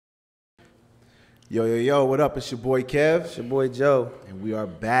Yo, yo, yo, what up? It's your boy Kev. It's your boy Joe. And we are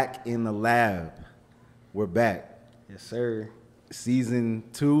back in the lab. We're back. Yes, sir. Season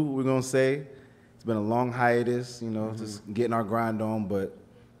 2, we're going to say. It's been a long hiatus, just getting our grind on, but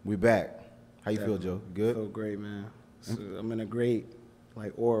we back. How you feel, Joe? Good? I feel great, man. I'm in a great,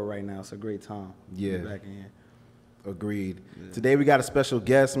 aura right now. It's a great time. Yeah. To be back in here. Agreed. Yeah. Today we got a special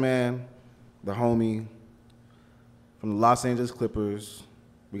guest, man. The homie from the Los Angeles Clippers.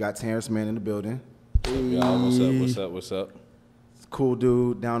 We got Terance Mann in the building. Y'all, what's up? Cool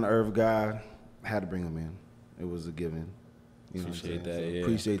dude, down to earth guy. Had to bring him in. It was a given. Appreciate that. So yeah.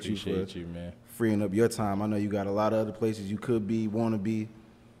 Appreciate you for man. freeing up your time. I know you got a lot of other places you could be, want to be,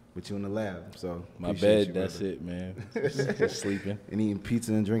 but you in the lab. So my bed, that's it, man. Just sleeping and eating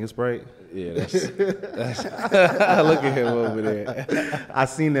pizza and drinking Sprite. Yeah, that's. Look at him over there. I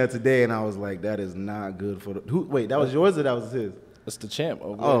seen that today and I was like, that is not good for the. Wait, that was yours or that was his? That's the champ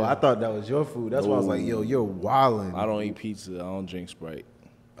over Oh, there. I thought that was your food. That's why I was like, yo, you're wildin'. I don't eat pizza. I don't drink Sprite.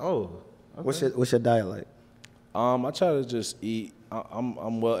 Oh, okay. What's your diet like? I try to just eat.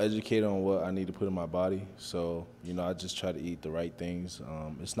 I'm well educated on what I need to put in my body, so I just try to eat the right things.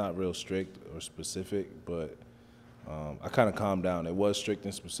 It's not real strict or specific, but I kind of calmed down. It was strict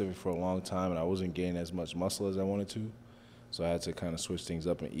and specific for a long time, and I wasn't gaining as much muscle as I wanted to, so I had to kind of switch things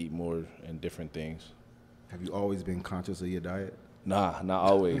up and eat more and different things. Have you always been conscious of your diet? Nah, not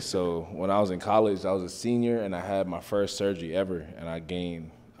always. So when I was in college, I was a senior, and I had my first surgery ever, and I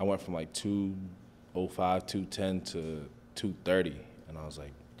went from 205, 210 to 230, and I was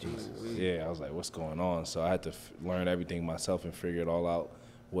like, Jesus. Yeah, I was like, what's going on? So I had to learn everything myself and figure it all out,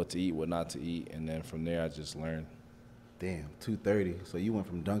 what to eat, what not to eat, and then from there I just learned. Damn, 230. So you went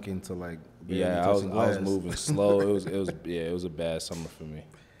from dunking to yeah, I was moving slow. It was a bad summer for me.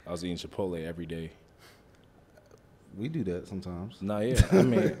 I was eating Chipotle every day. We do that sometimes. Nah, yeah. I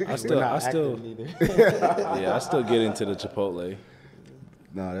mean, I still yeah, I still get into the Chipotle.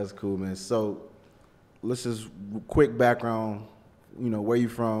 No, that's cool, man. So let's just quick background, where you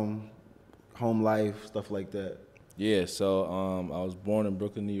from, home life, stuff like that. Yeah, so I was born in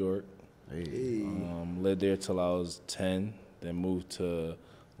Brooklyn, New York. Hey. Lived there till I was 10, then moved to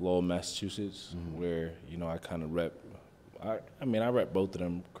Lowell, Massachusetts, where, I kind of rep. I rep both of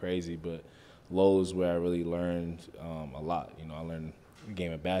them crazy, but Lowell is where I really learned a lot. I learned the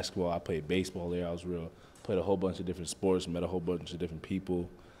game of basketball. I played baseball there. Played a whole bunch of different sports, met a whole bunch of different people.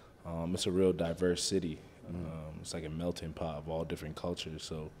 It's a real diverse city. It's like a melting pot of all different cultures.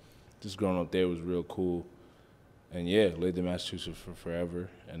 So just growing up there was real cool. And yeah, lived in Massachusetts for forever.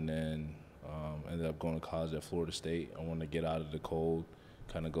 And then ended up going to college at Florida State. I wanted to get out of the cold,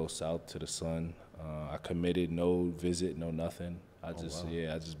 kind of go south to the sun. I committed, no visit, no nothing. I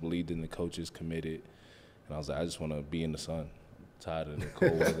just believed in the coaches, committed. And I was like, I just want to be in the sun. I'm tired of the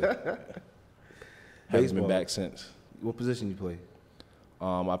cold weather. Haven't been back since. What position you play?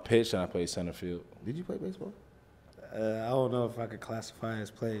 I pitched and I played center field. Did you play baseball? I don't know if I could classify as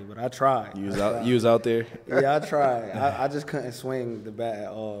play, but I tried. You was out there? Yeah, I tried. I just couldn't swing the bat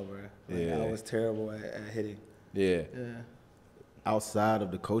at all, bro. Yeah. I was terrible at hitting. Yeah. Outside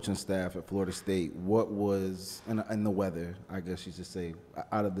of the coaching staff at Florida State, what was, and the weather, I guess you should say,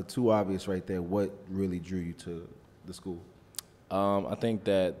 out of the two obvious right there, what really drew you to the school? I think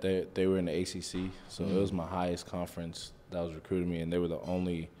that they were in the ACC, so it was my highest conference that was recruiting me, and they were the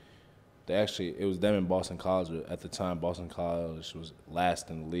only. It was them and Boston College. But at the time, Boston College was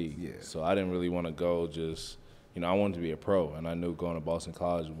last in the league. Yeah. So I didn't really want to go just, I wanted to be a pro, and I knew going to Boston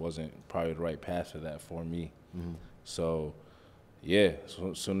College wasn't probably the right path for that for me. So, yeah,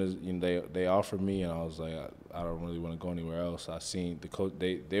 so as soon as they offered me, and I was like, I don't really want to go anywhere else. I seen the coach.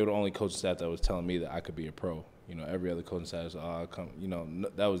 They were the only coaching staff that was telling me that I could be a pro. Every other coaching staff was,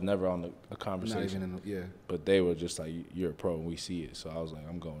 that was never on a conversation. But they were just like, you're a pro, and we see it. So I was like,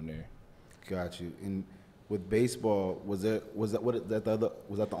 I'm going there. Got you. And with baseball, was that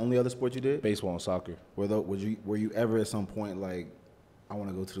the only other sport you did? Baseball and soccer. Were you ever at some point like, I want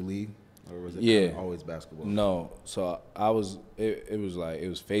to go to the league, or was it kind of always basketball? No. So I was. It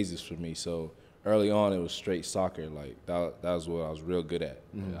was phases for me. So early on, it was straight soccer. Like that was what I was real good at.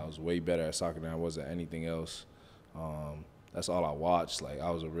 I was way better at soccer than I was at anything else. That's all I watched. Like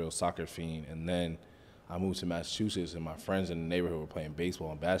I was a real soccer fiend. And then I moved to Massachusetts, and my friends in the neighborhood were playing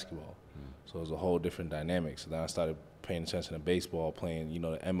baseball and basketball. So it was a whole different dynamic. So then I started paying attention to baseball, playing, the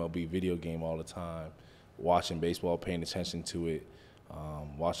MLB video game all the time, watching baseball, paying attention to it,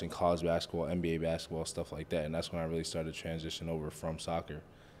 watching college basketball, NBA basketball, stuff like that. And that's when I really started to transition over from soccer.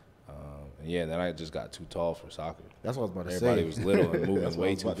 Then I just got too tall for soccer. That's what I was about to say. Everybody was little and moving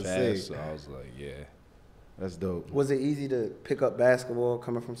way too fast. So I was like, yeah. That's dope. Was it easy to pick up basketball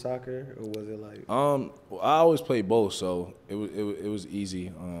coming from soccer, or was it like? Well, I always played both, so it was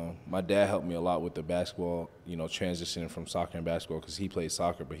easy. My dad helped me a lot with the basketball, transitioning from soccer and basketball because he played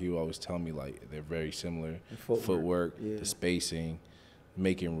soccer, but he would always tell me like they're very similar. Footwork, yeah. the spacing,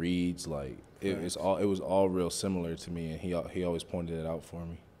 making reads, like it was all real similar to me, and he always pointed it out for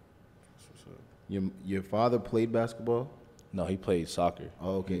me. Your father played basketball? No, he played soccer.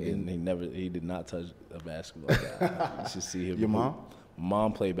 Oh, okay. He did not touch a basketball. You should see him. Your mom?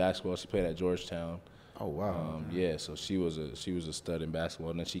 Mom played basketball. She played at Georgetown. Oh wow. Yeah, so she was a stud in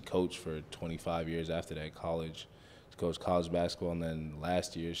basketball, and then she coached for 25 years after that. College, she coached college basketball, and then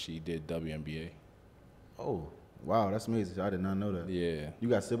last year she did WNBA. Oh wow, that's amazing. I did not know that. Yeah. You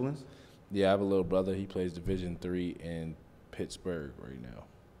got siblings? Yeah, I have a little brother. He plays Division III in Pittsburgh right now.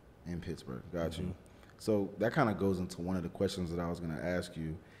 In Pittsburgh, got you. So that kind of goes into one of the questions that I was going to ask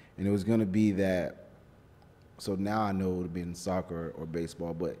you, and it was going to be that. So now I know it would have been soccer or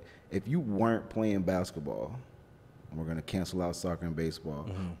baseball, but if you weren't playing basketball, and we're going to cancel out soccer and baseball,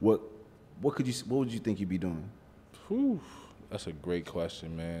 what would you think you'd be doing? Whew, that's a great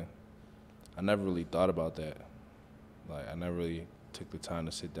question, man. I never really thought about that. Like I never really took the time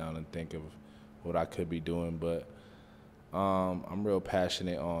to sit down and think of what I could be doing, but I'm real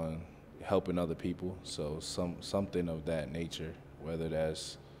passionate on helping other people, so something of that nature, whether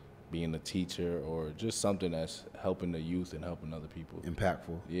that's being a teacher or just something that's helping the youth and helping other people.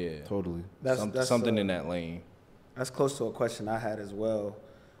 Impactful. Yeah, Totally. That's something in that lane. That's close to a question I had as well,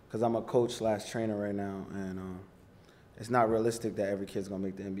 because I'm a coach/trainer right now, and it's not realistic that every kid's gonna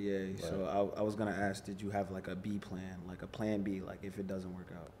make the NBA. Right. So I was gonna ask, did you have like a B plan, like a plan B, like if it doesn't work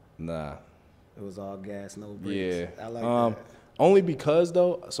out? Nah. It was all gas, no brakes. Yeah. I like that. Only because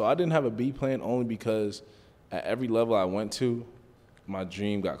though, so I didn't have a B plan only because at every level I went to, my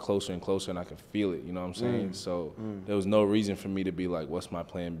dream got closer and closer and I could feel it, you know what I'm saying? So there was no reason for me to be like, what's my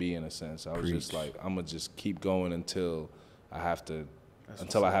plan B in a sense? I was just like, I'm gonna just keep going until I have to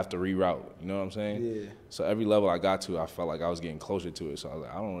reroute, you know what I'm saying? Yeah. So every level I got to, I felt like I was getting closer to it. So I was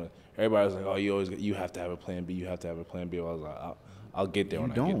like, I don't want to, everybody was like, oh, you have to have a plan B, you have to have a plan B. I was like, I'll get there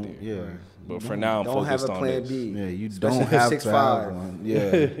when I get there. Yeah. But for now, I'm don't focused have a on plan this. B. Yeah, you Especially don't if you're have to 6'5". have one.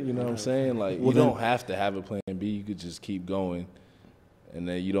 Yeah. You know what I'm saying? Like, you don't have to have a plan B. You could just keep going, and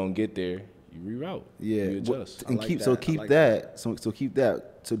then you don't get there, you reroute. Yeah. You adjust. And like keep that. so I keep like that. So keep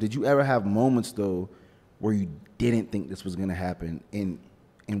that. So did you ever have moments though where you didn't think this was gonna happen? And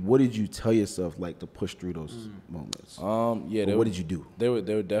what did you tell yourself like to push through those moments? Yeah. What did you do? There were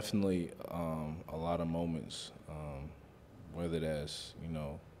definitely a lot of moments, whether that's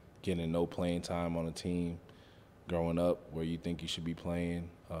getting no playing time on a team, growing up where you think you should be playing,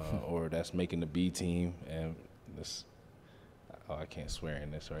 or that's making the B team, and this. Oh, I can't swear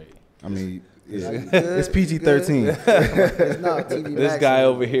in this, right? I mean, it's PG-13. It's not TV. This guy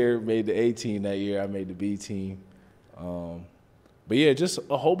over here made the A team that year. I made the B team. But yeah, just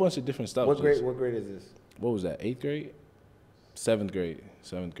a whole bunch of different stuff. What grade is this? What was that? 8th grade? 7th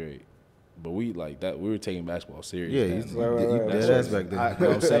grade. But we were taking basketball serious. Yeah, then. you dead ass back then. You know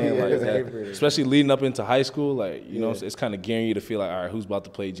what I'm saying? Yeah, Like that, grade. especially leading up into high school, like, it's kind of gearing you to feel like, all right, who's about to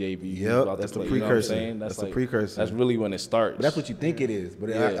play JV? Who's Yep, about that's to the play, you know what I'm precursor. saying? That's like, the precursor. That's really when it starts. But that's what you think it is, but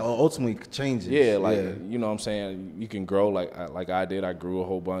it Yeah. ultimately changes. Yeah, you know what I'm saying? You can grow like I did. I grew a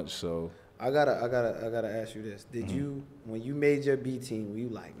whole bunch, so. I gotta ask you this. Did you, when you made your B team, were you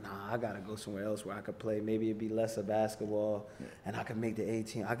like, nah, I gotta go somewhere else where I could play? Maybe it'd be less of basketball, and I could make the A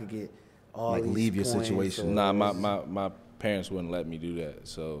team. I could get all Like these leave your points, situation. or- Nah, my parents wouldn't let me do that.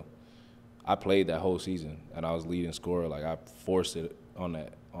 So I played that whole season, and I was leading scorer. Like I forced it on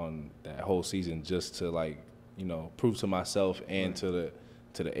that whole season just to prove to myself and to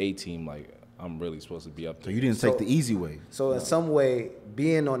the A team like I'm really supposed to be up So there. you didn't take the easy way. So in some way,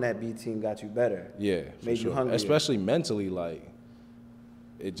 being on that B team got you better. Yeah, for Made you sure. hungrier. Especially mentally, like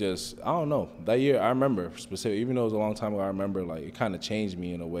it just I don't know. That year I remember specifically, even though it was a long time ago, I remember like it kind of changed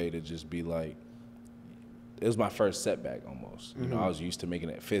me in a way to just be like, it was my first setback almost. You know, I was used to making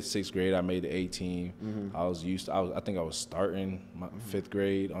it 5th, 6th grade. I made the A team. I think I was starting my 5th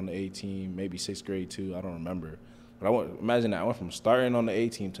grade on the A team, maybe 6th grade too. I don't remember. But imagine that I went from starting on the A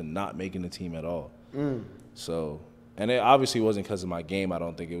team to not making the team at all. So, and it obviously wasn't because of my game. I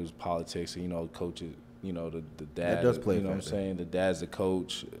don't think it was politics. Coaches. The dad. That does play a You know what I'm factor. saying? The dad's the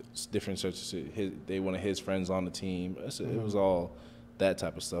coach. It's different searches. They one of his friends on the team. It was all that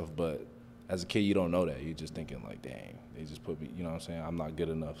type of stuff. But as a kid, you don't know that. You're just thinking like, dang, they just put me. You know what I'm saying? I'm not good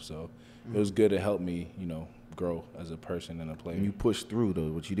enough. So it was good to help me. Grow as a person and a player. And you pushed through though,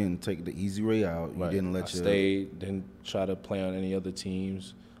 but you didn't take the easy way out. You Right. didn't let I stayed, didn't try to play on any other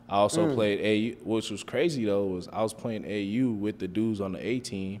teams. I also played AU, which was crazy though, was I was playing AU with the dudes on the A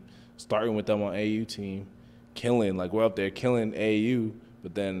team, starting with them on AU team, killing, like we're up there killing AU,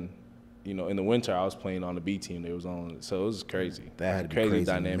 but then, you know, in the winter I was playing on the B team. They was on, so it was crazy. That had to be crazy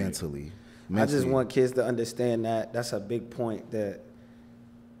dynamic. mentally. I just want kids to understand that that's a big point that,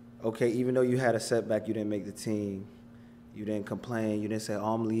 okay, even though you had a setback, you didn't make the team, you didn't complain, you didn't say,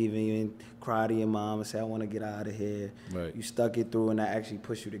 oh, I'm leaving, you didn't cry to your mom and say, I want to get out of here. Right. You stuck it through, and that actually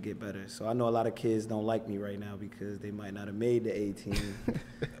pushed you to get better. So I know a lot of kids don't like me right now because they might not have made the A team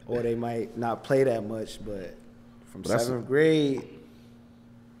or they might not play that much, but from 7th grade,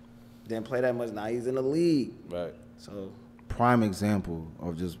 didn't play that much, now he's in the league. Right. So prime example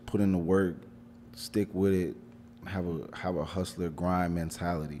of just put in the work, stick with it, have a hustler grind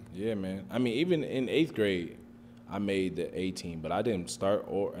mentality. Yeah, man. I mean, even in 8th grade, I made the A team, but I didn't start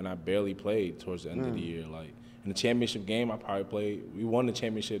and I barely played towards the end of the year. Like in the championship game, I probably played. We won the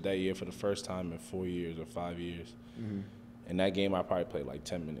championship that year for the first time in 4 years or 5 years. In that game, I probably played like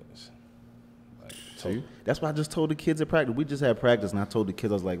 10 minutes. Like, So that's why I just told the kids at practice. We just had practice, and I told the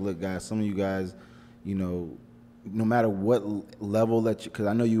kids, I was like, look, guys, some of you guys, you know, no matter what level that you, because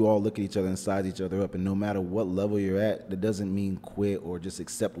I know you all look at each other and size each other up, and no matter what level you're at, that doesn't mean quit or just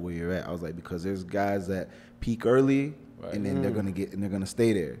accept where you're at. I was like, because there's guys that peak early, and then they're gonna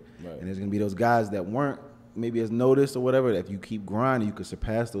stay there, and there's gonna be those guys that weren't maybe as noticed or whatever. That if you keep grinding, you could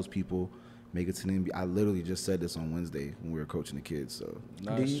surpass those people, make it to the NBA. I literally just said this on Wednesday when we were coaching the kids. So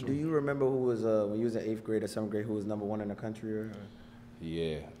do you remember who was when you was in 8th grade or 7th grade, who was #1 in the country? Or?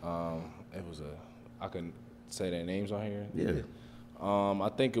 Yeah, it was I can say their names on here. yeah,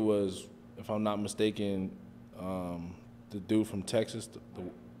 I think it was, if I'm not mistaken, the dude from Texas, the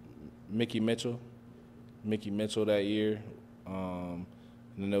Mickey Mitchell that year. And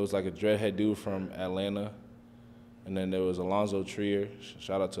then there was like a dreadhead dude from Atlanta. And then there was Alonzo Trier.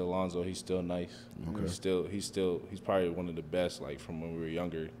 Shout out to Alonzo. He's still nice. Okay. He's probably one of the best, like from when we were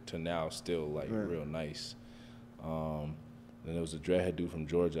younger to now, still like real nice. Then there was a dreadhead dude from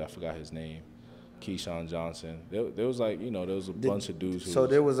Georgia. I forgot his name. Keyshawn Johnson. There was like, you know, there was a bunch of dudes. So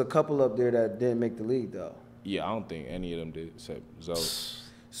there was a couple up there that didn't make the league though. Yeah, I don't think any of them did except Zoe.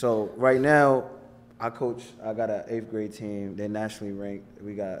 So right now, I got an 8th grade team. They're nationally ranked.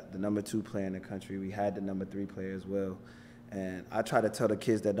 We got the #2 player in the country. We had the #3 player as well. And I try to tell the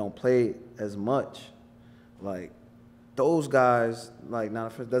kids that don't play as much, like those guys, like now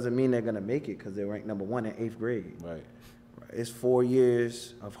doesn't mean they're gonna make it because they're ranked #1 in 8th grade. Right. It's 4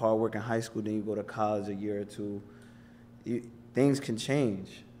 years of hard work in high school. Then you go to college a year or two. Things can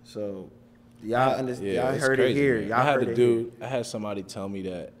change. So y'all understand. Yeah, y'all heard it here. Man. Y'all I had heard a it dude. here. I had somebody tell me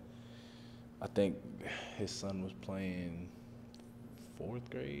that. I think his son was playing 4th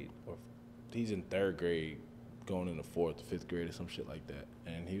grade, or he's in 3rd grade, going into 4th, 5th grade, or some shit like that.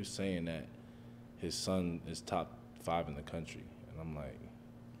 And he was saying that his son is top 5 in the country, and I'm like,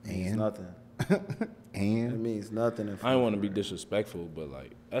 It means nothing. It and means nothing. I don't want to be disrespectful, but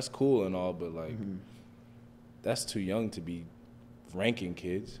like that's cool and all, but like that's too young to be ranking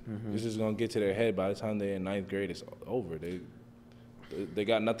kids. It's just gonna get to their head. By the time they're in 9th grade, it's over. They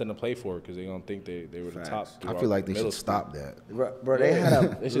got nothing to play for because they're gonna think they were the top. I feel like they should stop that. Bro, they had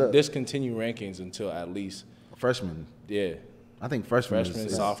a They should discontinue rankings until at least Freshman, yeah. I think freshman,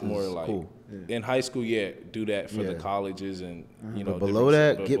 sophomore, is like cool. in high school, do that for the Yeah. colleges and you know. But below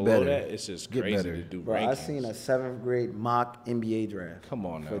that, but get below better. that, it's just Get crazy better. to do Bro, rankings. I seen a 7th grade mock NBA draft. Come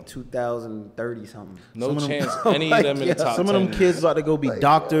on For now. 2030 something. No Some of them- chance any of them in the top Some of 10. them kids about to go be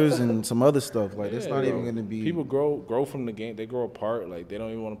doctors and some other stuff. Like it's not Yeah, even bro. gonna be. People grow from the game. They grow apart. Like they don't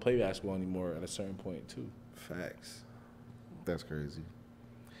even want to play basketball anymore at a certain point too. Facts. That's crazy.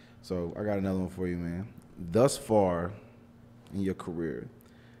 So I got another one for you, man. Thus far in your career,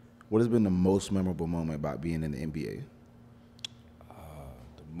 what has been the most memorable moment about being in the NBA?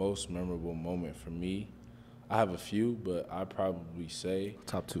 The most memorable moment for me, I have a few, but I probably say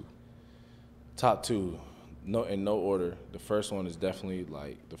Top 2. top 2. No, in no order. The first one is definitely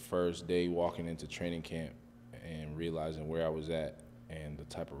like the first day walking into training camp and realizing where I was at and the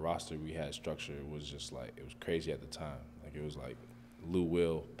type of roster we had structured was just like, it was crazy at the time. Like it was like Lou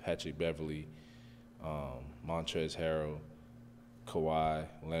Will, Patrick Beverly, Montrezl Harrell, Kawhi,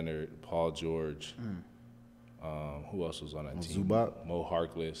 Leonard, Paul George. Who else was on that team? Zubac? Mo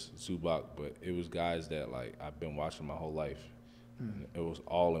Harkless, Zubac, but it was guys that like I've been watching my whole life. It was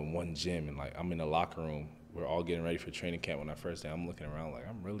all in one gym, and like I'm in the locker room. We're all getting ready for training camp on that first day. I'm looking around like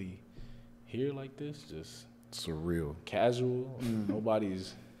I'm really here like this, just Surreal. casual.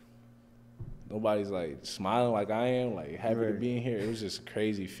 Nobody's like smiling like I am, like happy to be in here. It was just a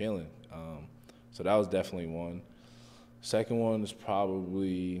crazy feeling. So that was definitely one. Second one is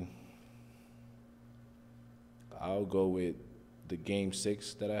probably, I'll go with the game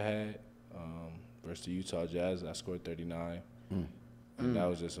 6 that I had versus the Utah Jazz. I scored 39. And that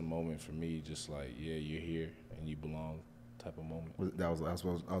was just a moment for me, just like, yeah, you're here and you belong type of moment. I was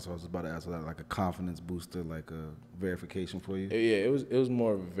about to ask, was that like a confidence booster, like a verification for you? Yeah, it was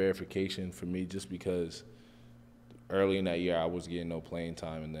more of a verification for me just because early in that year I was getting no playing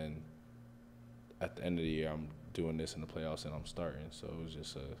time, and then at the end of the year I'm doing this in the playoffs and I'm starting. So it was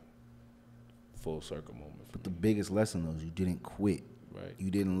just a full circle moment for But me. the biggest lesson, though, is you didn't quit. Right. You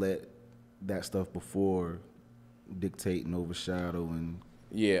didn't let that stuff before dictate and overshadow and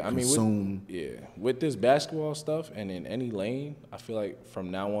Yeah, I mean, consume. with this basketball stuff and in any lane, I feel like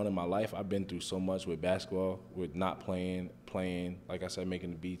from now on in my life, I've been through so much with basketball, with not playing, like I said,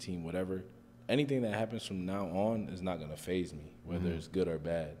 making the B team, whatever. Anything that happens from now on is not gonna faze me, whether it's good or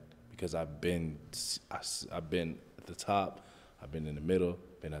bad, because I've been at the top, I've been in the middle,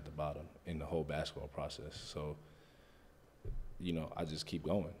 been at the bottom in the whole basketball process. So, you know, I just keep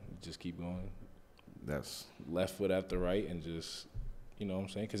going, That's left foot after right, and just, you know what I'm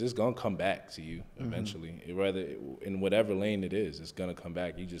saying? Because it's going to come back to you eventually. Whether in whatever lane it is, it's going to come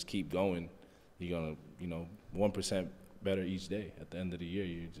back. You just keep going. You're going to, 1% better each day. At the end of the year,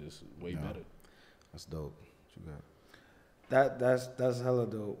 you're just way better. That's dope. What you got? That's hella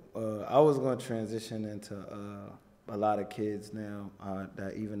dope. I was going to transition into a lot of kids now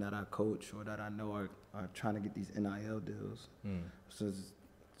that I coach or that I know are trying to get these NIL deals. So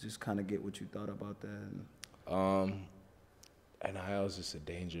just kind of get what you thought about that. NIL is just a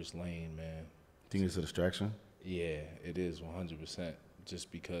dangerous lane, man. Think it's a distraction? Yeah, it is 100%.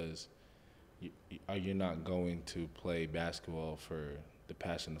 Just because you're not going to play basketball for the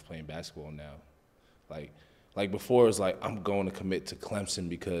passion of playing basketball now. Like before, it's like I'm going to commit to Clemson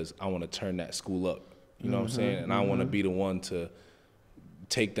because I want to turn that school up. You know what I'm saying? And I want to be the one to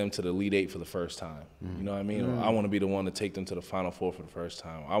take them to the Elite Eight for the first time. You know what I mean? Or I want to be the one to take them to the Final Four for the first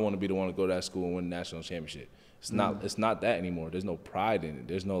time. I want to be the one to go to that school and win the national championship. It's not that anymore. There's no pride in it.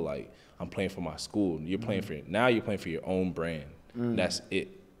 There's no like, I'm playing for my school. You're playing now you're playing for your own brand. That's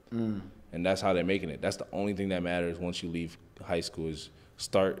it. And that's how they're making it. That's the only thing that matters once you leave high school is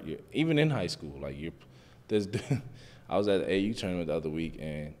even in high school. Like I was at the AU tournament the other week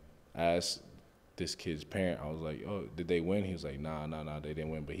and I asked this kid's parent, I was like, oh, did they win? He was like, nah, they didn't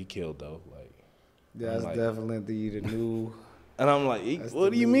win, but he killed though. Like, that's definitely the new. And I'm like,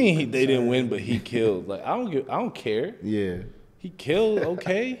 what do you mean they didn't win, but he killed? Like, I don't care. Yeah. He killed,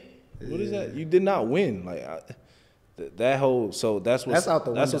 okay. What is that? You did not win. Like, that whole, so that's what's out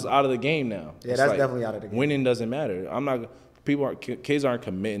of the game now. Yeah, that's definitely out of the game. Winning doesn't matter. Kids aren't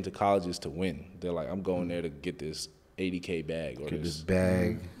committing to colleges to win. They're like, I'm going there to get this 80K bag or this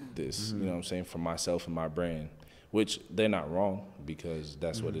bag. You know what I'm saying, for myself and my brand, which they're not wrong because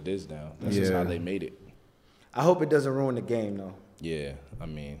that's what it is now. That's just how they made it. I hope it doesn't ruin the game though. Yeah, I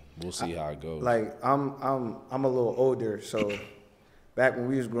mean, we'll see how it goes. Like I'm a little older, so back when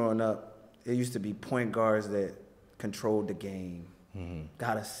we was growing up, it used to be point guards that controlled the game,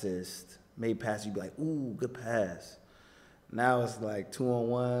 got assist, made pass. You'd be like, ooh, good pass. Now it's like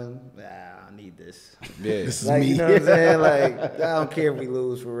 2-on-1. I need this. Yeah, This is Like, me. you know what I'm saying? Like, I don't care if we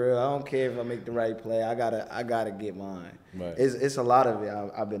lose for real. I don't care if I make the right play. I gotta get mine. Right. It's a lot of it.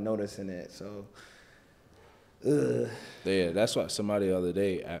 I've been noticing it. So, yeah, that's why somebody the other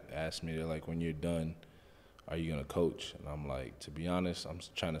day asked me, they're like, when you're done, are you gonna coach? And I'm like, to be honest, I'm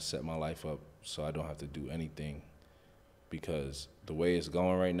trying to set my life up so I don't have to do anything, because the way it's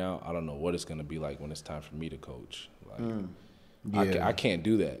going right now, I don't know what it's gonna be like when it's time for me to coach. Like, I can't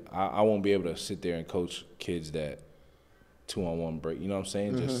do that. I won't be able to sit there and coach kids that 2-on-1 break. You know what I'm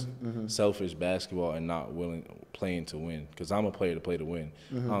saying? Just selfish basketball and not playing to win. Because I'm a player to play to win.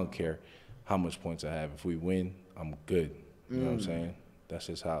 I don't care how much points I have. If we win, I'm good. You know what I'm saying? That's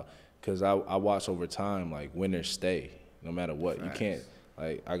just how. Because I watch over time, like, winners stay no matter what. Facts. You can't,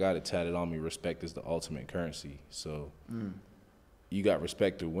 like, I got it tatted on me, respect is the ultimate currency. So you got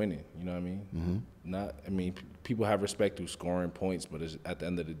respect through winning. You know what I mean? People have respect through scoring points, but it's, at the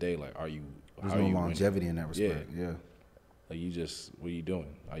end of the day, like, There's no longevity in that respect. Yeah. Like, what are you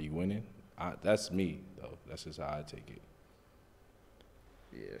doing? Are you winning? That's me, though. That's just how I take it.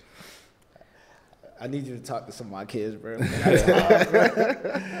 yeah. I need you to talk to some of my kids, bro. For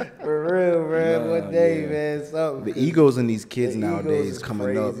real, bro. One day, man. Something. The egos in these kids nowadays is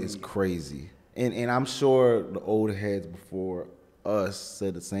coming up is crazy. And I'm sure the old heads before us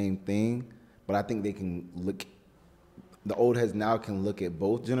said the same thing, but I think they can the old heads now can look at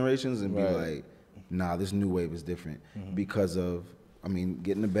both generations and be like, nah, this new wave is different because of,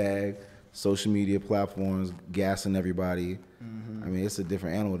 getting the bag, social media platforms, gassing everybody. I mean, it's a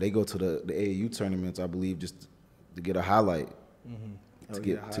different animal. They go to the AAU tournaments, I believe, just to get a highlight, to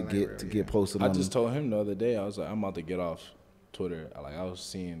get posted. I on just told him the other day, I was like, I'm about to get off Twitter. Like, I was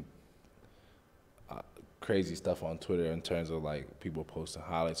seeing crazy stuff on Twitter in terms of like people posting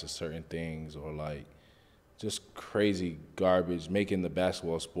highlights of certain things, or like just crazy garbage, making the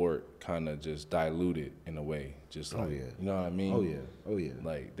basketball sport kind of just diluted in a way. Just like, you know what I mean? Oh yeah.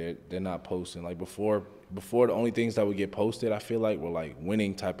 Like they're not posting like before. Before, the only things that would get posted, I feel like, were like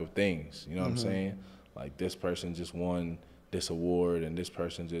winning type of things. You know what I'm saying? Like, this person just won this award, and this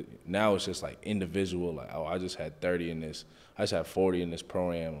person just. Now it's just like individual. Like, oh, I just had 30 in this. I just had 40 in this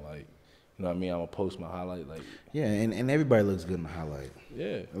pro-am. Like, you know what I mean? I'm gonna post my highlight. Like, Yeah, and everybody looks good in the highlight.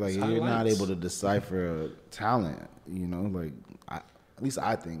 yeah, Like, it's you're not highlights. able to decipher talent, you know? Like, at least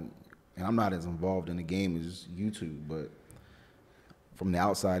I think, and I'm not as involved in the game as YouTube, but from the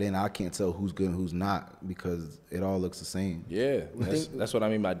outside in, I can't tell who's good and who's not because it all looks the same. Yeah, that's what I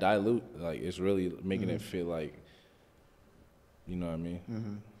mean by dilute. Like, it's really making it feel like, you know what I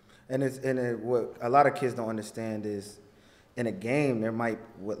mean? And what a lot of kids don't understand is, in a game, there might,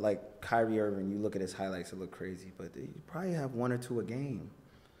 like Kyrie Irving, you look at his highlights, it look crazy, but you probably have 1 or 2 a game.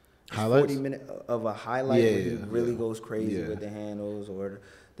 Highlights? 40 minutes of a highlight where he really goes crazy Yeah. with the handles or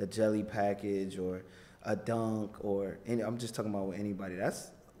the jelly package or a dunk I'm just talking about with anybody. That's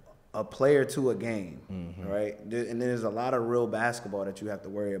a player to a game, right? And there's a lot of real basketball that you have to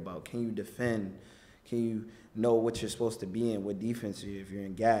worry about. Can you defend? Can you know what you're supposed to be in? What defense? If you're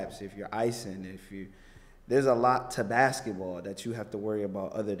in gaps, if you're icing, there's a lot to basketball that you have to worry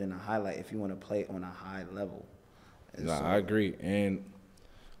about other than a highlight if you want to play on a high level. And Nah, I agree. And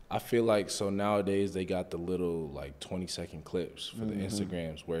I feel like, so nowadays they got the little like 20-second clips for the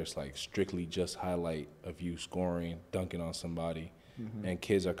Instagrams where it's like strictly just highlight of you scoring, dunking on somebody, and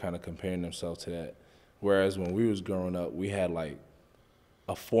kids are kind of comparing themselves to that. Whereas when we was growing up, we had like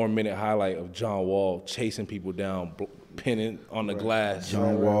a 4-minute highlight of John Wall chasing people down, pinning on the glass.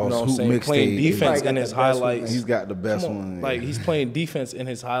 John You Wall's know what I'm hoop saying? Playing mixtape. defense He in got his the best one, highlights. He's got the best Come on. one. Like, he's playing defense in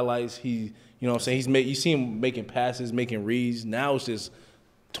his highlights. You know what I'm saying? You see him making passes, making reads. Now it's just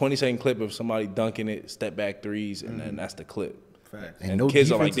 20-second clip of somebody dunking it, step back threes, and then that's the clip. Facts. And no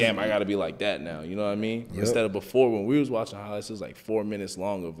kids are like, defense is- damn, I got to be like that now. You know what I mean? Yep. Instead of before, when we was watching highlights, it was like 4 minutes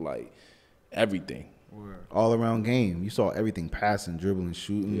long of like everything. All around game. You saw everything: passing, dribbling,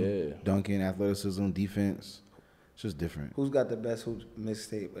 shooting, Yeah. dunking, athleticism, defense. It's just different. Who's got the best hoop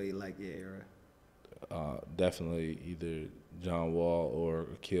mixtape of like your era? Definitely either John Wall or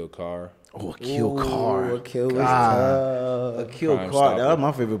Akil Carr. Oh, Akil Carr. Akil was God. tough. Akil Crime Carr. That stopper. was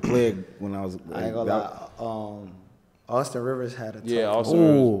my favorite player when I was. I ain't gonna lie. Austin Rivers had a tough Yeah, one. also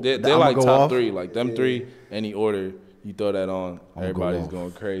Ooh, they're I'ma like go top off. 3. Like them 3, any order you throw that on, I'ma everybody's go off.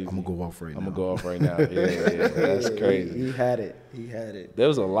 going crazy. I'm gonna go off right now. I'm gonna go off right now. Yeah, that's crazy. He had it. There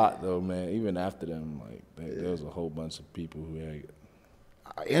was a lot though, man. Even after them, like there was a whole bunch of people who had.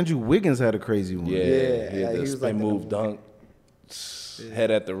 Andrew Wiggins had a crazy one. Yeah, Yeah, he had he the was spin like the move number dunk, head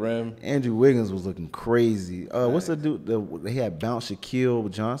at the rim. Andrew Wiggins was looking crazy. What's the dude? He had Bounce Shaquille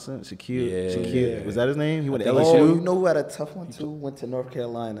Johnson. Shaquille. Was that his name? He went to think LSU. Oh, you know who had a tough one too? Went to North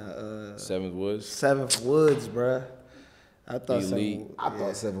Carolina. Seventh Woods. Seventh Woods, bruh. I thought Elite. Seventh, I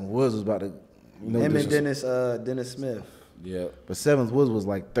thought Seven Woods was about to. him and Dennis Smith. Yeah, But Seventh Woods was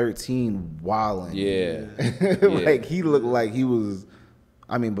like 13 wilding. yeah. Like he looked like he was.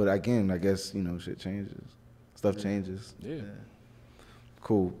 I mean, but again, I guess shit changes, stuff changes. Yeah.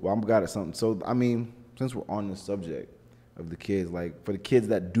 Cool. Well, I'm got it something. So I mean, since we're on the subject of the kids, like for the kids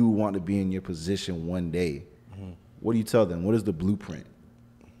that do want to be in your position one day, what do you tell them? What is the blueprint?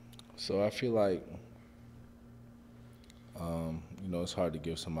 So I feel like, it's hard to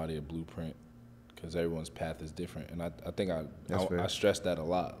give somebody a blueprint because everyone's path is different, and I think That's fair. I stress that a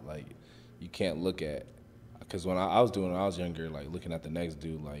lot. Like, you can't look at, because when I was younger, like looking at the next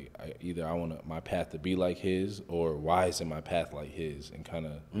dude, like either I want my path to be like his, or why isn't my path like his, and kind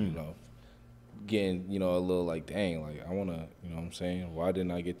of getting a little like, dang, like I want to, you know what I'm saying? Why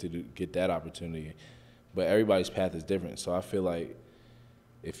didn't I get that opportunity? But everybody's path is different, so I feel like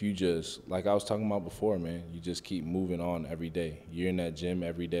if you just, like I was talking about before, man, you just keep moving on every day. You're in that gym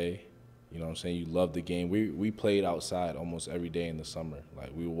every day. You know what I'm saying? You love the game. We played outside almost every day in the summer. Like,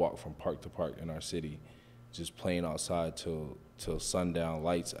 we would walk from park to park in our city, just playing outside till sundown,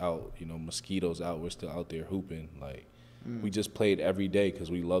 lights out, mosquitoes out. We're still out there hooping. Like, we just played every day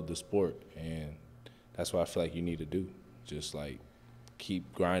because we love the sport. And that's what I feel like you need to do. Just, like,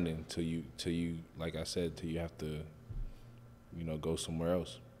 keep grinding till you, like I said, till you have to, go somewhere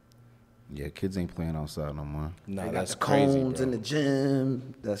else. Yeah, kids ain't playing outside no more. Nah, They got that's the crazy, cones bro. in the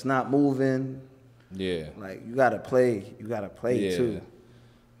gym that's not moving. Yeah. Like you gotta play. You gotta play Yeah. too.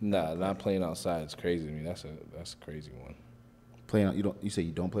 Nah, not playing outside is crazy to me. That's a crazy one. Playing out, you say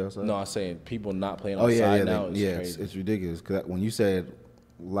you don't play outside? No, I'm saying people not playing Oh outside yeah, now is it's, crazy. it's ridiculous. Cause when you said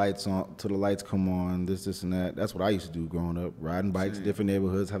lights on till the lights come on, this and that. That's what I used to do growing up. Riding bikes, different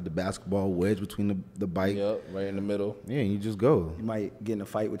neighborhoods, have the basketball wedge between the bike. Yep, right in the middle. Yeah, and you just go. You might get in a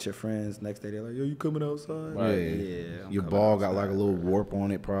fight with your friends. Next day they're like, "Yo, you coming outside?" Right. Yeah. I'm Your coming ball got outside. like a little warp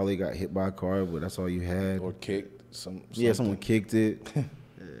on it. Probably got hit by a car, but that's all you had. Or kicked some. Yeah, someone something. kicked it.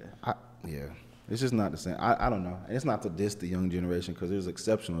 Yeah, it's just not the same. I don't know. And it's not to diss the young generation because there's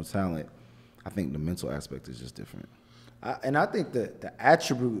exceptional talent. I think the mental aspect is just different. I think the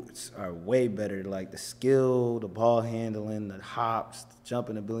attributes are way better. Like the skill, the ball handling, the hops, the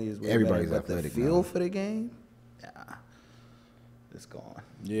jumping ability is way Everybody's better. But athletic the feel now. for the game, it's gone.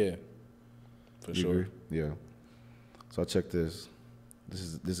 Yeah, for You sure. agree? Yeah. So I checked this. This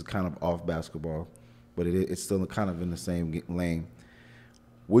is kind of off basketball, but it's still kind of in the same lane.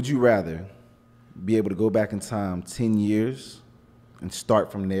 Would you rather be able to go back in time 10 years and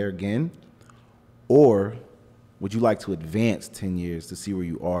start from there again, or would you like to advance 10 years to see where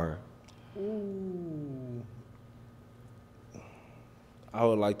you are? I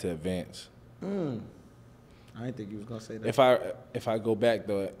would like to advance. I didn't think you was gonna say that. If I go back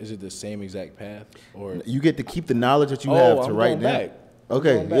though, is it the same exact path or? You get to keep the knowledge that you Oh, have to I'm right going now. back. I'm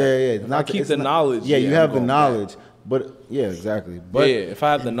Okay, going back. yeah. If I keep it's the knowledge, Yeah, you yeah, have I'm the going knowledge, but yeah, exactly. But yeah, if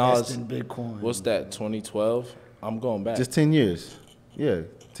I have the knowledge, Invest in Bitcoin. what's that? 2012. I'm going back. just 10 years. Yeah,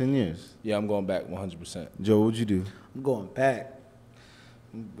 10 years. Yeah, I'm going back 100%. Joe, what'd you do? I'm going back.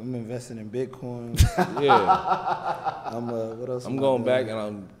 I'm investing in Bitcoin. Yeah, I'm what else? I'm am I going doing? back and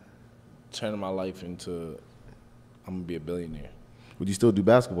I'm turning my life into. I'm gonna be a billionaire. Would you still do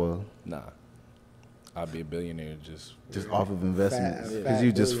basketball? Nah, I'll be a billionaire just. Just off of investments, Fat because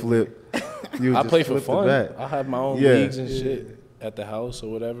you just flip. You I just play for flip the fun. bat. I'll have my own Yeah. leagues and shit at the house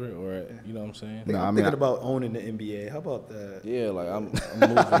or whatever, or you know what I'm saying? Nah, I'm I mean, thinking about owning the NBA. How about that? Yeah, like I'm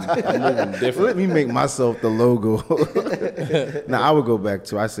moving different. Let me make myself the logo. Now, I would go back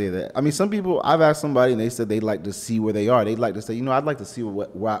to, I say that. I mean, some people, I've asked somebody and they said they'd like to see where they are. They'd like to say, I'd like to see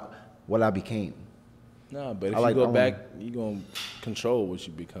what I became. Nah, but if I you go wanna- back, you gonna control what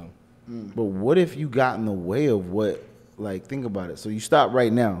you become. But what if you got in the way of what, like, think about it. So you stop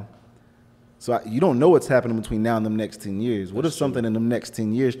right now. So you don't know what's happening between now and them next 10 years. What if something in them next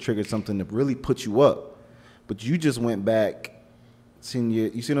 10 years triggered something to really put you up? But you just went back 10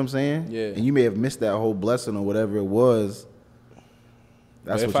 years. You see what I'm saying? Yeah. And you may have missed that whole blessing or whatever it was.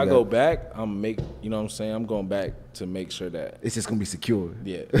 That's But if what I you go got. back, you know what I'm saying? I'm going back to make sure that, It's just going to be secure.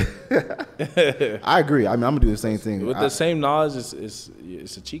 yeah. I agree. I mean, I'm going to do the same thing. With the same knowledge,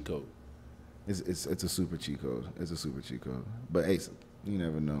 it's a cheat code. It's a super cheat code. It's a super cheat code. But hey, you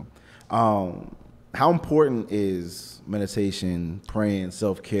never know. How important is meditation, praying,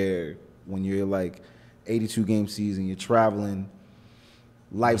 self-care when you're like 82 game season, you're traveling,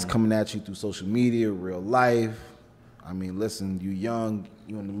 life's coming at you through social media, real life. I mean, listen, you're young,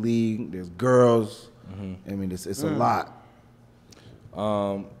 you're in the league, there's girls. I mean, it's a lot.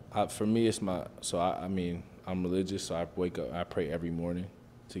 For me, it's I'm religious, so I wake up, I pray every morning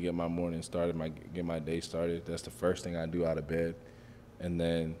to get my morning started, get my day started. That's the first thing I do out of bed. And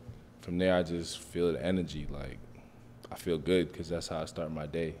then from there, I just feel the energy. Like, I feel good because that's how I start my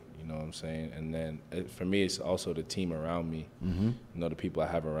day. You know what I'm saying? And then for me, it's also the team around me. You know, the people I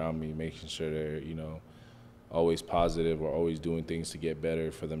have around me, making sure they're, always positive or always doing things to get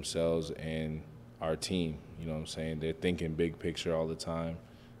better for themselves and our team. You know what I'm saying? They're thinking big picture all the time.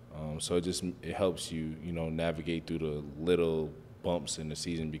 So it helps you, navigate through the little bumps in the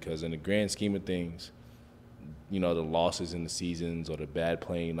season, because in the grand scheme of things, the losses in the seasons or the bad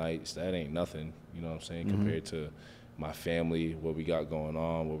playing nights, that ain't nothing, you know what I'm saying, compared to my family, what we got going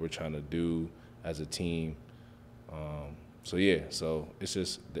on, what we're trying to do as a team. So it's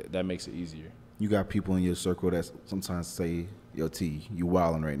just, that makes it easier. You got people in your circle that sometimes say, yo, T, you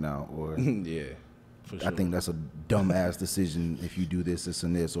wilding right now, or Yeah, for sure. I think that's a dumbass decision if you do this,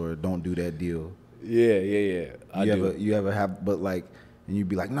 and this, or don't do that deal. Yeah. You ever have, but like, and you'd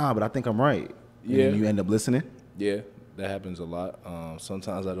be like, nah, but I think I'm right. And Yeah. then you end up listening. Yeah, that happens a lot.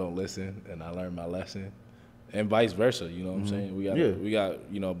 Sometimes I don't listen and I learn my lesson, and vice versa. You know what I'm saying? We got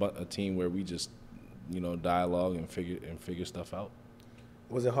a team where we just dialogue and figure stuff out.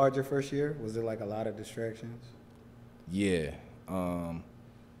 Was it hard your first year? Was there like a lot of distractions? Yeah.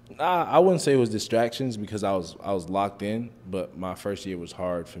 I wouldn't say it was distractions because I was locked in, but my first year was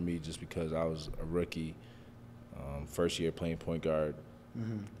hard for me just because I was a rookie, first year playing point guard,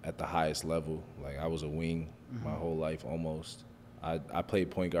 at the highest level. Like I was a wing my whole life almost. I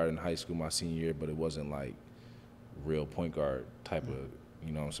played point guard in high school my senior year, but it wasn't like real point guard type of,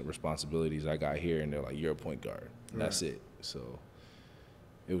 you know, some responsibilities. I got here and they're like, you're a point guard. And that's it. So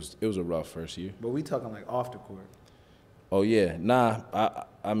it was a rough first year. But we talking like off the court. Oh yeah, nah.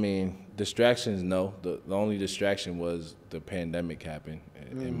 I mean, distractions. No, the only distraction was the pandemic happened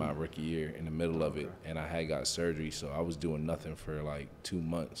in my rookie year, in the middle of it, and I had got surgery, so I was doing nothing for like 2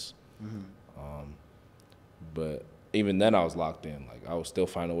 months. But even then, I was locked in. Like I was still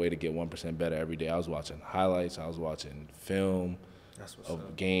finding a way to get 1% better every day. I was watching highlights. I was watching film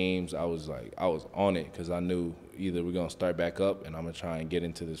of games. I was on it because I knew either we're gonna start back up and I'm gonna try and get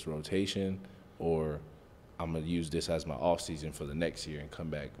into this rotation, or I'm gonna use this as my off season for the next year and come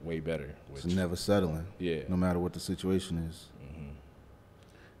back way better. It's never settling. Yeah. No matter what the situation is.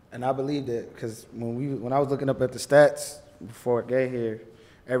 And I believe that because when I was looking up at the stats before I got here,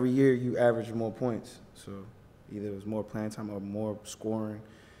 every year you average more points. So either it was more playing time or more scoring.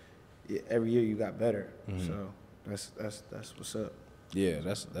 Every year you got better. So that's what's up. Yeah,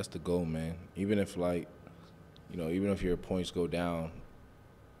 that's the goal, man. Even if like, you know, even if your points go down,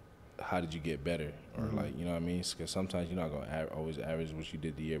 how did you get better? Or like, you know what I mean? Because sometimes you're not going to always average what you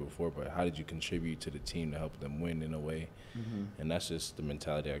did the year before, but how did you contribute to the team to help them win in a way? And that's just the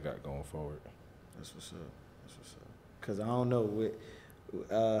mentality I got going forward. That's what's up. That's what's up. Because I don't know,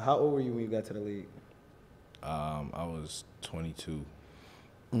 how old were you when you got to the league? I was 22.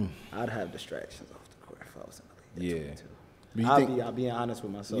 I'd have distractions off the court if I was in the league. Yeah. But you think, I'll be honest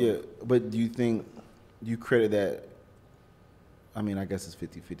with myself. yeah, but do you think you credit that? I mean, I guess it's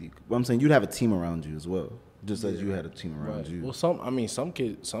 50-50. But I'm saying you'd have a team around you as well, just as you had a team around you. Well, some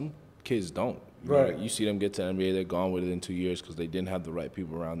kids don't. You know, Right. like, you see them get to the NBA, they're gone with it in 2 years because they didn't have the right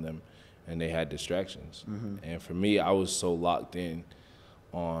people around them, and they had distractions. And for me, I was so locked in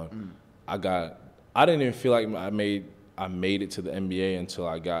on. I didn't even feel like I made it to the NBA until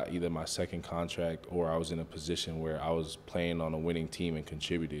I got either my second contract or I was in a position where I was playing on a winning team and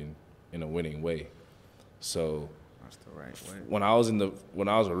contributing in a winning way. So That's the right way. when I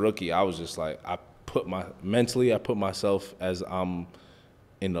was a rookie, I was just like I put myself as I'm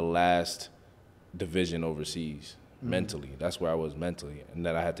in the last division overseas. Mentally, that's where I was mentally, and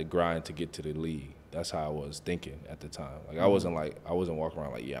that I had to grind to get to the league. That's how I was thinking at the time. Like I wasn't walking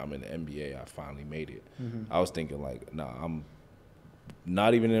around like, yeah, I'm in the NBA, I finally made it. I was thinking like, nah, I'm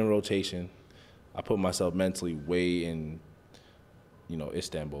not even in rotation. I put myself mentally way in, you know,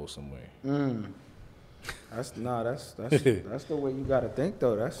 Istanbul somewhere. That's the way you gotta think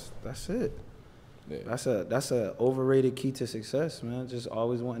though. That's it. Yeah. That's a overrated key to success, man. Just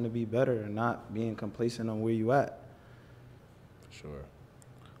always wanting to be better and not being complacent on where you at. Sure.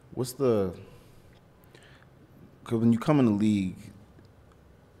 What's the? Because when you come in the league,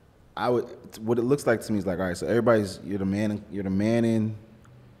 what it looks like to me is like, all right, so you're the man in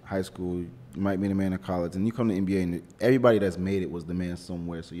high school, you might be the man in college, and you come to the NBA, and everybody that's made it was the man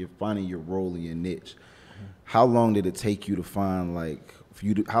somewhere. So you're finding your role and your niche. How long did it take you to find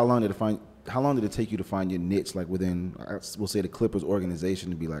how long did it take you to find your niche, like within, we'll say, the Clippers organization,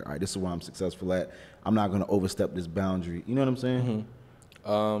 to be like, all right, this is where I'm successful at. I'm not going to overstep this boundary. You know what I'm saying?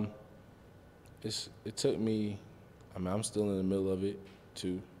 It took me. I mean, I'm still in the middle of it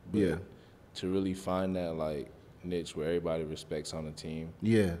too. But Yeah. To really find that like niche where everybody respects on the team.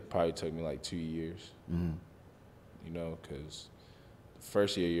 Yeah. Probably took me like 2 years. You know, because the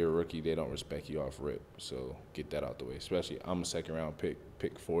first year you're a rookie, they don't respect you off rip. So get that out the way. Especially I'm a second round pick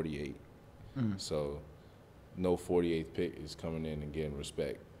 48. So no 48th pick is coming in and getting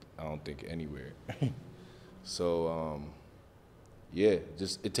respect. I don't think anywhere. So yeah,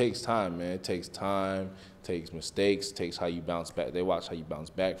 just it takes time, man. It takes time, takes mistakes, takes how you bounce back. They watch how you bounce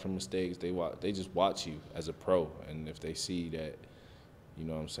back from mistakes. They just watch you as a pro, and if they see that, you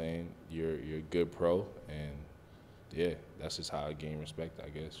know what I'm saying, you're a good pro, and yeah, that's just how I gain respect, I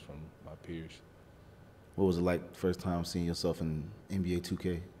guess, from my peers. What was it like first time seeing yourself in NBA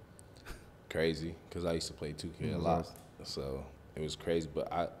 2K? Crazy, because I used to play 2K a lot, so it was crazy.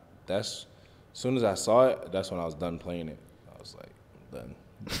 But as soon as I saw it, that's when I was done playing it. I was like, I'm done.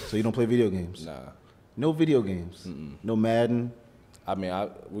 So you don't play video games? Nah. No video games? No Madden? I mean,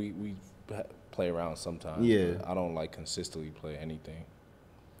 we play around sometimes. Yeah. I don't like consistently play anything.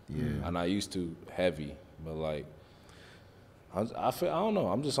 Yeah. And I used to heavy, but like, I don't know.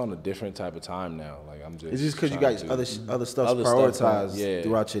 I'm just on a different type of time now. Like I'm just. It's just because you got other stuff prioritized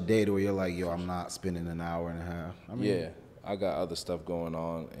throughout your day, to where you're like, yo, I'm not spending an hour and a half. I mean, yeah, I got other stuff going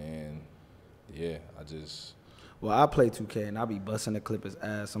on, and yeah, I just. Well, I play 2K and I be busting the Clippers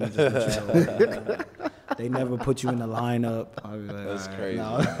ass. I'm just let you know. They never put you in the lineup. I'll be like, That's all right, crazy.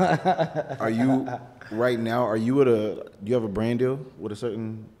 no. Are you right now? Are you do you have a brand deal with a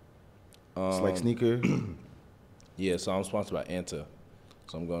certain like sneaker? Yeah, so I'm sponsored by Anta.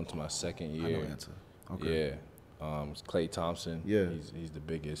 So I'm going to my second year. I know Anta. Okay. Yeah. It's Klay Thompson. Yeah. He's the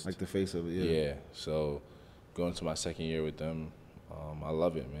biggest. Like the face of it. Yeah. Yeah. So going to my second year with them, I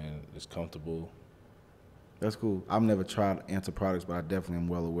love it, man. It's comfortable. That's cool. I've never tried Anta products, but I definitely am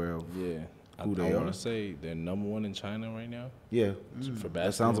well aware of who they I are. want to say they're #1 in China right now. Yeah. For basketball.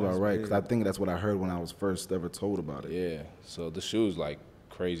 That sounds about right, because I think that's what I heard when I was first ever told about it. Yeah. So the shoes like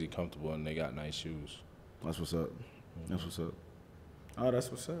crazy comfortable, and they got nice shoes. That's what's up. That's what's up. Oh, that's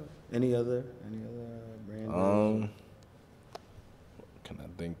what's up. Any other brand? What can I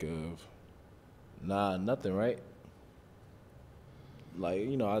think of? Nah, nothing, right? Like,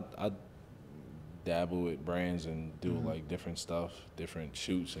 you know, I dabble with brands and do like different stuff, different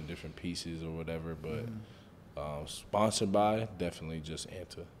shoots and different pieces or whatever, but sponsored by, definitely just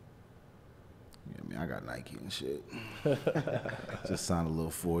Anta. Yeah, I mean, I got Nike and shit. Just signed a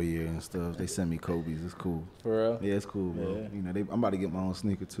little 4-year and stuff. They send me Kobe's. It's cool. For real? Yeah, it's cool, bro. Yeah. You know, I'm about to get my own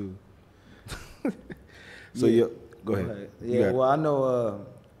sneaker too. So Yeah. go ahead. Yeah, well, I know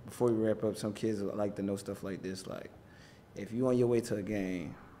before we wrap up, some kids like to know stuff like this. Like, if you on your way to a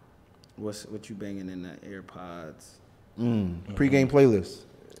game, what you banging in the AirPods? Pre-game playlist.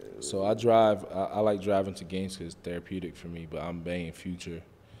 So I drive. I like driving to games because it's therapeutic for me. But I'm banging Future.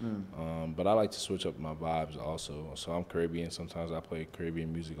 But I like to switch up my vibes also. So I'm Caribbean. Sometimes I play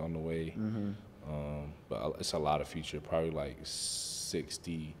Caribbean music on the way. But it's a lot of Future. Probably like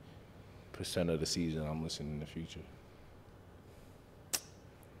 60% of the season I'm listening to Future.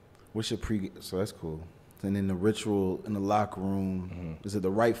 What's your pre? So that's cool. And then the ritual in the locker room. Is it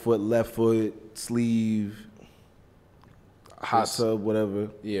the right foot, left foot, sleeve, hot tub, whatever?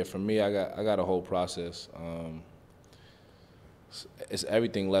 Yeah, for me, I got a whole process. It's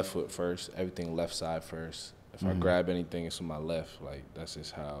everything left foot first, everything left side first. If I grab anything, it's with my left. Like, that's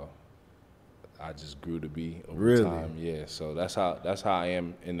just how I just grew to be over time. Yeah, so that's how I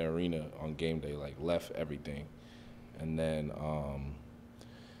am in the arena on game day. Like, left everything, and then.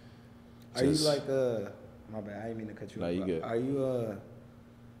 Are you like my bad, I didn't mean to cut you off. No, you good.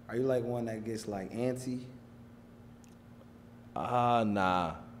 Are you like one that gets like antsy?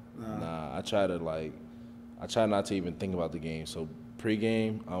 Nah. I try not to even think about the game. So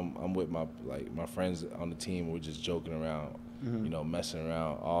pregame, I'm with my friends on the team. We're just joking around, you know, messing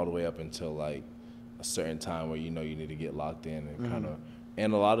around all the way up until like a certain time where you know you need to get locked in and kind of.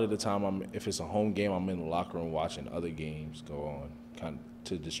 And a lot of the time, if it's a home game, I'm in the locker room watching other games go on, kind of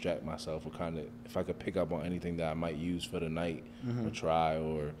to distract myself, or kind of if I could pick up on anything that I might use for the night or try,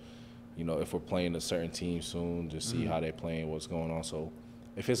 or you know, if we're playing a certain team soon, just see how they're playing, what's going on. So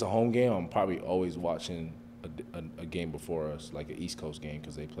if it's a home game, I'm probably always watching a game before us, like an East Coast game,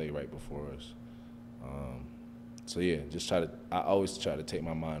 because they play right before us. So yeah, I always try to take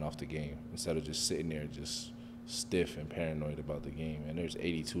my mind off the game instead of just sitting there just stiff and paranoid about the game. And there's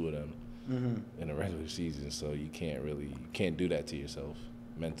 82 of them in a regular season, so you can't do that to yourself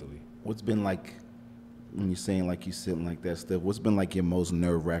mentally. What's been like when you're saying like you sitting like that stuff? What's been like your most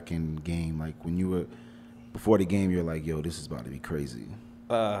nerve-wracking game? Like when you were before the game, you're like, "Yo, this is about to be crazy."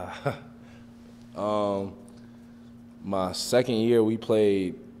 My second year, we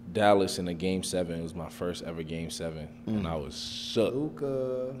played Dallas in a Game 7. It was my first ever Game 7, and I was shook.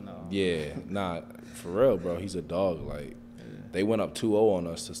 Luka, no. Yeah, nah, for real, bro. He's a dog. Like, they went up 2-0 on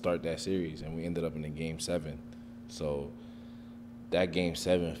us to start that series, and we ended up in a Game 7. So that Game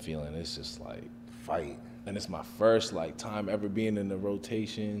 7 feeling, it's just like Fight. And it's my first like time ever being in the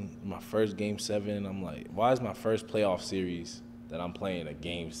rotation. My first Game 7. I'm like, why is my first playoff series that I'm playing a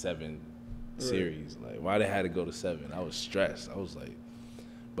Game 7 series? Like, why they had to go to 7? I was stressed. I was like,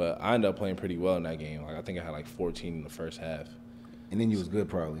 but I ended up playing pretty well in that game. Like, I think I had like 14 in the first half. And then you was good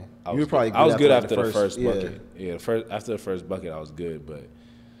probably. I You was were probably good. I was good like, after the first bucket. Yeah, after the first bucket, I was good. But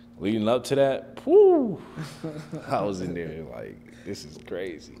leading up to that, whoo, I was in there like, this is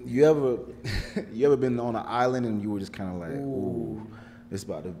crazy. You ever been on an island and you were just kind of like, ooh, this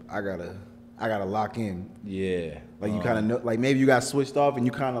about to, I gotta lock in. Yeah. Like you kind of know, like maybe you got switched off and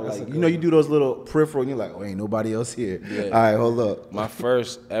you kind of like, you know, you do those little peripheral and you're like, oh, ain't nobody else here. Yeah. All right, hold up. My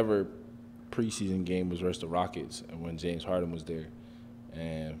first ever preseason game was versus the Rockets, and when James Harden was there,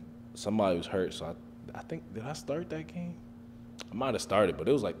 and somebody was hurt, so I think, did I start that game? I might have started, but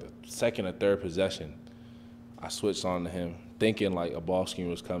it was like the second or third possession. I switched on to him, thinking like a ball screen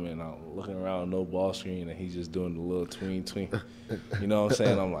was coming. And I'm looking around, no ball screen, and he's just doing the little tween. You know what I'm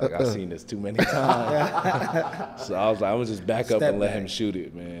saying? I'm like, I've seen this too many times. So I was like, I'm gonna just back up and let him shoot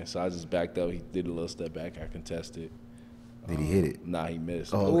it, man. So I just backed up. He did a little step back. I contested. Did he hit it? Nah, he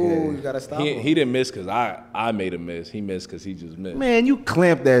missed. Oh, okay. Ooh, you gotta stop him. He didn't miss because I made a miss. He missed because he just missed. Man, you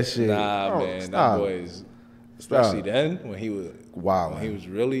clamped that shit. Nah, man, stop. that boy is, especially Stop. then when he was Wow. when he was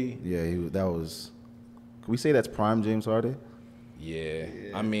really. Yeah, that was. Can we say that's prime James Harden? Yeah.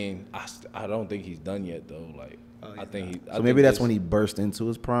 I mean, I don't think he's done yet though. Like, I think he. So maybe that's when he burst into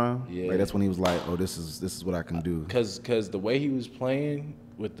his prime. Yeah. Like that's when he was like, "Oh, this is what I can do." Because the way he was playing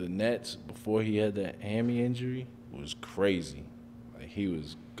with the Nets before he had that hammy injury was crazy. Like he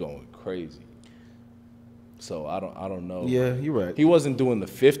was going crazy. So I don't know. Yeah, you're right. He wasn't doing the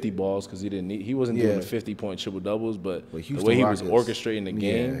 50 balls because he wasn't doing Yeah. the 50-point triple doubles, but the Houston way he Rockets, was orchestrating the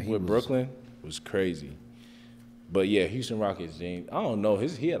game he with was- Brooklyn was crazy. But yeah, Houston Rockets, James. I don't know.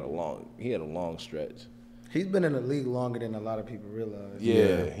 He had a long stretch. He's been in the league longer than a lot of people realize.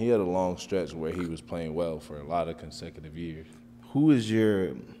 Yeah, he had a long stretch where he was playing well for a lot of consecutive years. Who's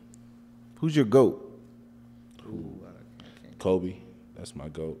your GOAT? Ooh, I can't. Kobe, that's my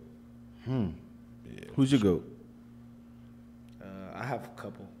GOAT. Who's your GOAT? I have a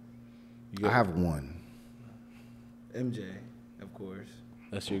couple. I have one. MJ, of course.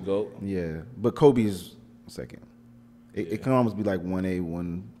 That's your GOAT? Yeah, but Kobe is second. It can almost be like 1A,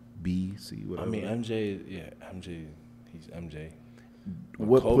 1B, C, whatever. I mean, MJ, he's MJ. But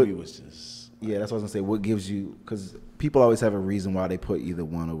What Kobe put- was just. Yeah, that's what I was gonna say. What gives you? Because people always have a reason why they put either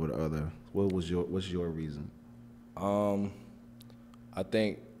one over the other. What's your reason? I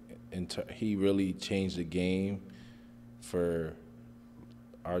think he really changed the game for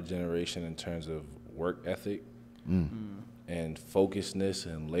our generation in terms of work ethic and focusedness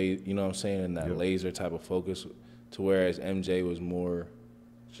and you know what I'm saying, and that laser type of focus. To whereas MJ was more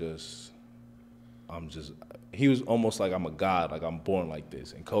he was almost like I'm a god, like I'm born like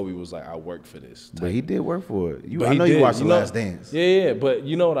this, and Kobe was like I worked for this. But he did work for it. But I know he you did, watched The know? Last Dance. Yeah, but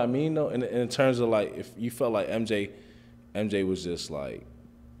you know what I mean, though? In terms of, like, if you felt like MJ was just, like,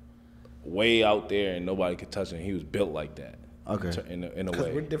 way out there and nobody could touch him, he was built like that. Okay. In a Because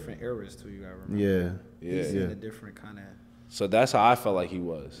way. we're different eras, too, you gotta remember. Yeah. He's Yeah. in a different kind of... So that's how I felt like he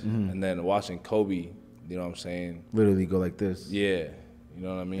was. Mm-hmm. And then watching Kobe, you know what I'm saying? Literally go like this. Yeah. You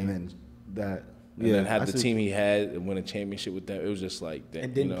know what I mean? And then that. And yeah. then have I the see- team he had and win a championship with them. It was just like that.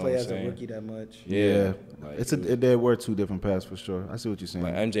 And didn't you know play what I'm as a saying? rookie that much. Yeah. There were two different paths for sure. I see what you're saying.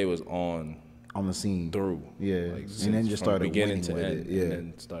 Like MJ was on the scene. through. Yeah. Like, And then since just from started beginning winning to with end, it. Yeah. And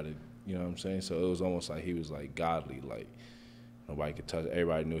then started, you know what I'm saying? So it was almost like he was like godly, like nobody could touch.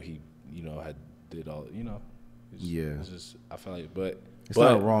 Everybody knew he, you know, did all, you know. It's just I feel like, It's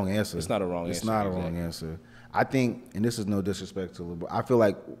not a wrong answer. It's not a wrong answer. It's not a wrong answer. I think, and this is no disrespect to LeBron, I feel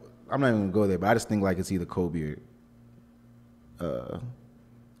like, I'm not even going to go there, but I just think like it's either Kobe or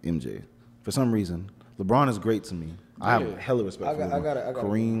MJ. For some reason, LeBron is great to me. I have hella respect for LeBron. I got it.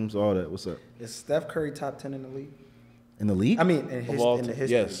 Kareem's, all that. What's up? Is Steph Curry top 10 in the league? In the league? I mean, in the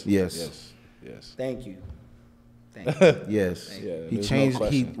history. Yes. Thank you. Yes. Yeah, He there's changed. no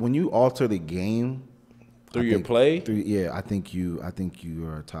question. When you alter the game Through I your think- play? I think you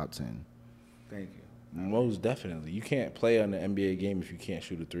are top 10. Thank you. Most definitely. You can't play on the NBA game if you can't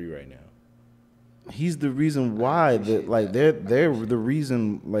shoot a three right now. He's the reason why they're the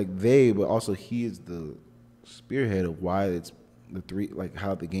reason but also he is the spearhead of why it's the three, like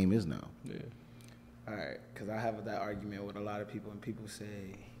how the game is now. Yeah. All right, because I have that argument with a lot of people, and people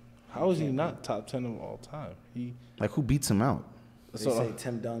say, How is he not top 10 of all time? Like who beats him out? they say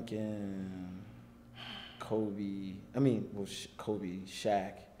Tim Duncan, Kobe. I mean, well, Kobe,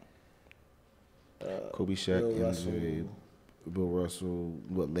 Shaq. Kobe, Shaq, Bill MJ, Russell. Bill Russell,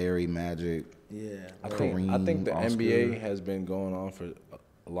 Larry, Magic. Yeah. I like- think the Oscar. NBA has been going on for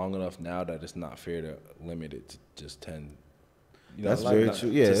long enough now that it's not fair to limit it to just 10. You know, That's like, very not- true.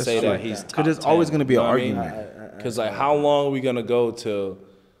 Yeah, to that's say true. that he's Because top there's always 10, going to be an you know what I mean? argument. Because like, how long are we gonna go till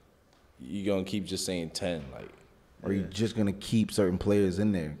you gonna keep just saying 10? Like, Or you just going to keep certain players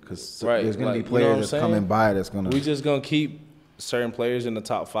in there? Because Right, there's going like, to you be know what players I'm that's saying? coming by that's going to. we just gonna keep certain players in the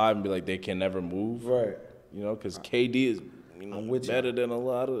top 5 and be like they can never move, Right. You know, because KD is I'm with you. better than a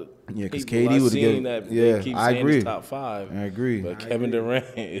lot of Yeah, 'cause people KD I've would seen get- that yeah, they keep I saying agree. is top 5. I agree. But Kevin Durant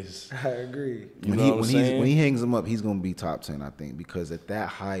is. I agree. You know what I'm saying? When he hangs him up, he's going to be top 10, I think, because at that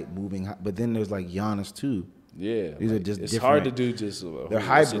height, moving high, but then there's like Giannis too. Yeah, These are like, just it's different. hard to do just They're what's your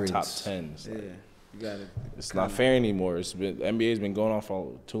hybrids. top 10. It's, Yeah. like, You got it. it's not fair anymore. It's been NBA's been going on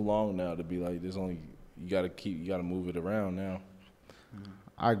for too long now to be like there's only you gotta move it around now.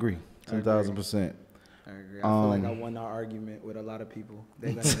 I agree, 10,000%. I agree. I feel like I won our argument with a lot of people.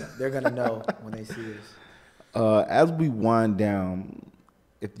 They're gonna know when they see this. As we wind down,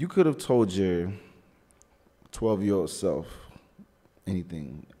 if you could have told your 12-year-old self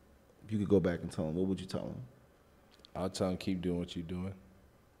anything, if you could go back and tell him, what would you tell him? I'll tell him keep doing what you're doing,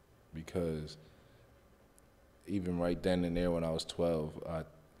 because even right then and there when I was 12, I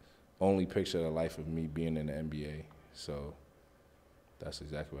only pictured a life of me being in the NBA. So that's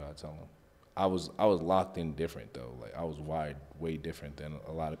exactly what I tell him. I was locked in different though. Like I was wired way different than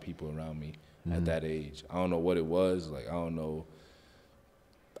a lot of people around me at that age. I don't know what it was. Like I don't know.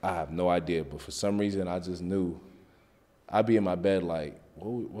 I have no idea. But for some reason, I just knew. I'd be in my bed like,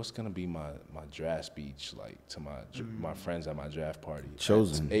 what's gonna be my draft speech like to my friends at my draft party?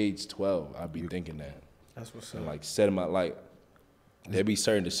 Chosen. At age 12, I'd be thinking that. That's what's and up. like setting my like. There'd be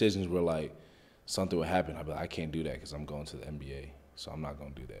certain decisions where like something would happen. I'd be like, I can't do that because I'm going to the NBA. So I'm not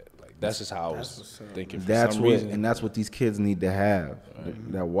gonna do that. Like that's just how I was thinking. For some reason. And that's what these kids need to have.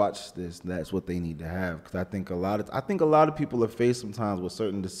 That watch this. That's what they need to have. Because I think a lot of people are faced sometimes with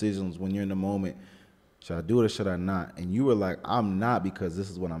certain decisions when you're in the moment. Should I do it or should I not? And you were like, I'm not because this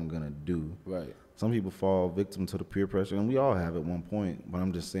is what I'm gonna do. Right. Some people fall victim to the peer pressure, and we all have at one point. But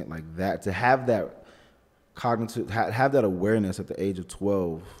I'm just saying, like that, to have that cognitive, have that awareness at the age of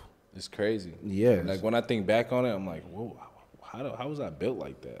 12. It's crazy. Yeah. Like when I think back on it, I'm like, whoa. How was I built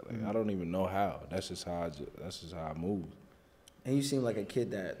like that? Like I don't even know how. That's just how I move. And you seem like a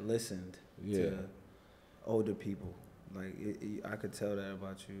kid that listened to older people. Like I could tell that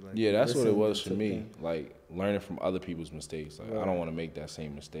about you. Like yeah, that's what it was for me. Like learning from other people's mistakes. Like I don't want to make that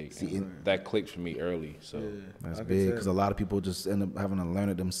same mistake. That clicked for me early. So that's big because a lot of people just end up having to learn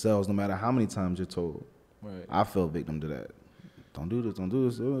it themselves, no matter how many times you're told. Right. I fell victim to that. Don't do this. Don't do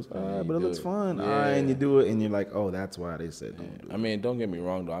this. But it looks fun. Yeah. All right, and you do it, and you're like, oh, that's why they said don't do it. I mean, don't get me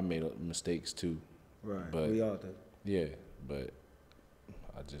wrong though. I made mistakes too. Right. But we all did. Yeah, but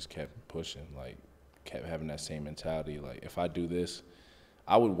I just kept pushing. Like, kept having that same mentality. Like, if I do this,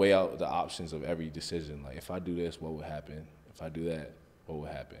 I would weigh out the options of every decision. Like, if I do this, what would happen? If I do that, what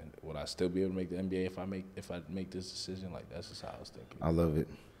would happen? Would I still be able to make the NBA if I make this decision? Like, that's just how I was thinking. I love it.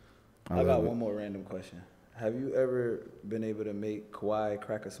 I got one more random question. Have you ever been able to make Kawhi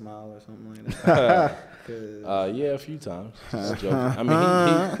crack a smile or something like that? Yeah, a few times. Just joking. I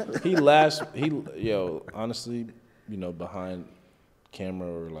mean, he laughs. Honestly, behind camera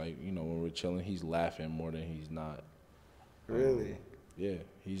or like, when we're chilling, he's laughing more than he's not. Really? Yeah,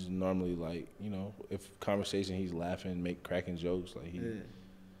 he's normally like, if conversation, he's laughing, cracking jokes. Like he's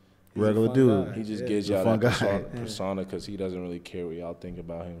regular dude. Guy. He just gives y'all that persona because he doesn't really care what y'all think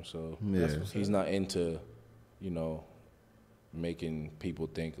about him. So he's not into, making people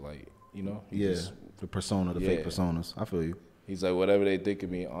think like, the persona, the fake personas. I feel you. He's like, whatever they think of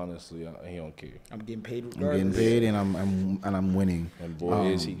me, honestly, he don't care. I'm getting paid regardless. I'm getting paid, and I'm winning. And boy,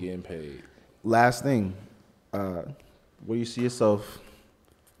 is he getting paid. Last thing, where do you see yourself?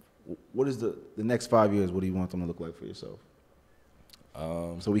 What is the next 5 years? What do you want them to look like for yourself?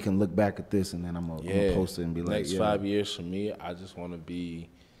 So we can look back at this, and then I'm gonna post it and be like, next 5 years for me, I just want to be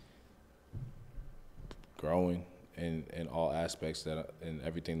growing in all aspects in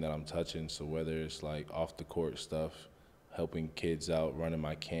everything that I'm touching. So whether it's like off the court stuff, helping kids out, running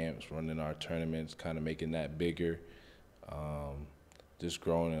my camps, running our tournaments, kind of making that bigger, just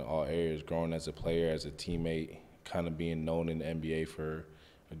growing in all areas, growing as a player, as a teammate, kind of being known in the NBA for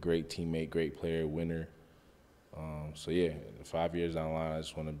a great teammate, great player, winner. 5 years down the line, I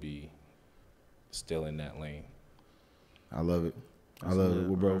just want to be still in that lane. I love it.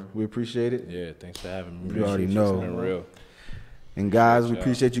 Well, bro, we appreciate it. Yeah, thanks for having me. You already know. It's been real. And guys, we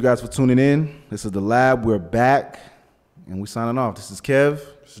appreciate you guys for tuning in. This is The Lab. We're back, and we signing off. This is Kev.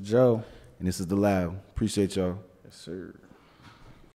 This is Joe. And this is The Lab. Appreciate y'all. Yes, sir.